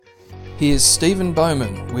Here's Stephen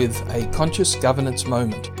Bowman with a Conscious Governance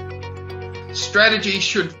Moment. Strategy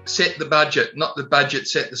should set the budget, not the budget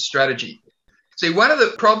set the strategy. See, one of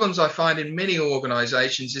the problems I find in many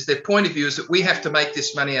organisations is their point of view is that we have to make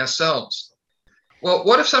this money ourselves. Well,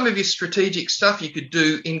 what if some of your strategic stuff you could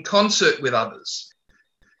do in concert with others?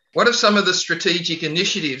 What if some of the strategic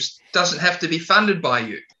initiatives doesn't have to be funded by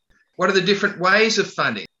you? What are the different ways of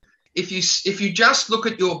funding? If you just look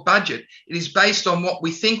at your budget, it is based on what we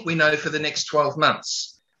think we know for the next 12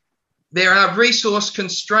 months. There are resource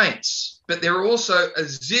constraints, but there are also a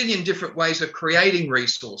zillion different ways of creating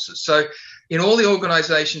resources. So in all the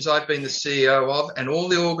organisations I've been the CEO of and all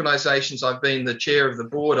the organisations I've been the chair of the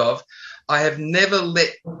board of, I have never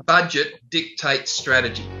let budget dictate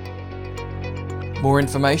strategy. More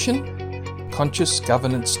information?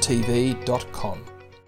 ConsciousGovernancetv.com